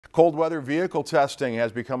Cold weather vehicle testing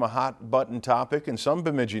has become a hot button topic in some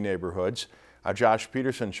Bemidji neighborhoods. Josh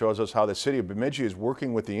Peterson shows us how the city of Bemidji is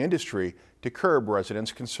working with the industry to curb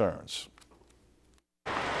residents' concerns.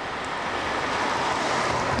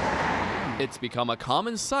 It's become a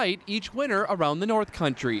common sight each winter around the North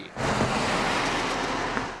Country.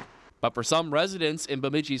 But for some residents in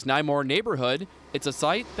Bemidji's Nymore neighborhood, it's a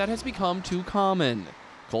sight that has become too common.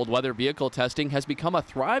 Cold weather vehicle testing has become a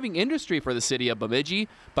thriving industry for the city of Bemidji,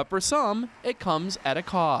 but for some, it comes at a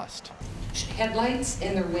cost. Headlights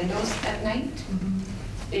in their windows at night.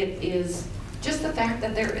 It is just the fact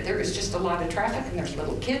that there is just a lot of traffic, and there's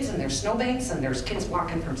little kids, and there's snowbanks, and there's kids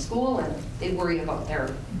walking from school, and they worry about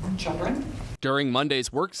their children. During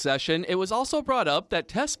Monday's work session, it was also brought up that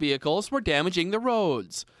test vehicles were damaging the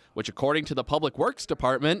roads, which according to the Public Works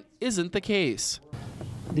Department isn't the case.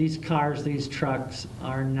 These cars, these trucks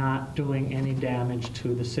are not doing any damage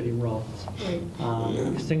to the city roads.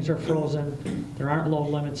 Because things are frozen, there aren't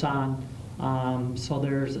load limits on, so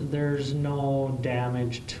there's no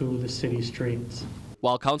damage to the city streets.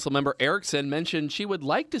 While Councilmember Erickson mentioned she would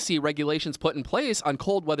like to see regulations put in place on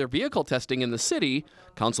cold weather vehicle testing in the city,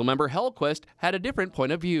 Councilmember Hellquist had a different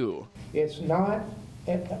point of view. It's not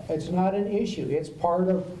an issue. It's part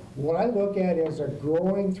of what I look at as a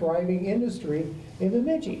growing, thriving industry in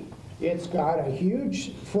Bemidji. It's got a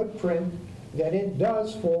huge footprint that it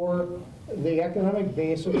does for the economic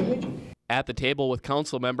base of Bemidji. At the table with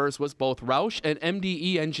council members was both Roush and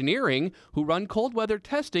MDE Engineering, who run cold weather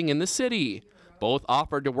testing in the city. Both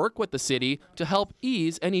offered to work with the city to help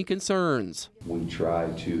ease any concerns. We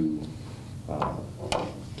try to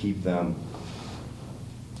keep them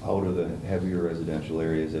out of the heavier residential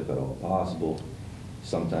areas if at all possible.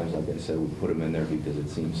 Sometimes, like I said, we put them in there because it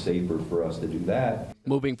seems safer for us to do that.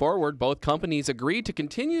 Moving forward, both companies agreed to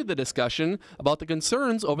continue the discussion about the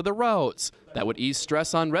concerns over the routes that would ease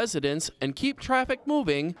stress on residents and keep traffic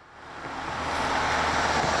moving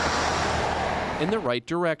in the right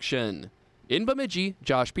direction. In Bemidji,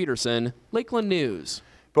 Josh Peterson, Lakeland News.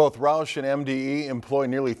 Both Roush and MDE employ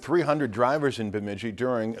nearly 300 drivers in Bemidji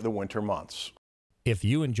during the winter months. If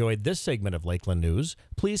you enjoyed this segment of Lakeland News,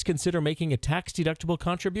 please consider making a tax-deductible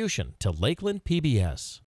contribution to Lakeland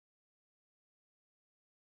PBS.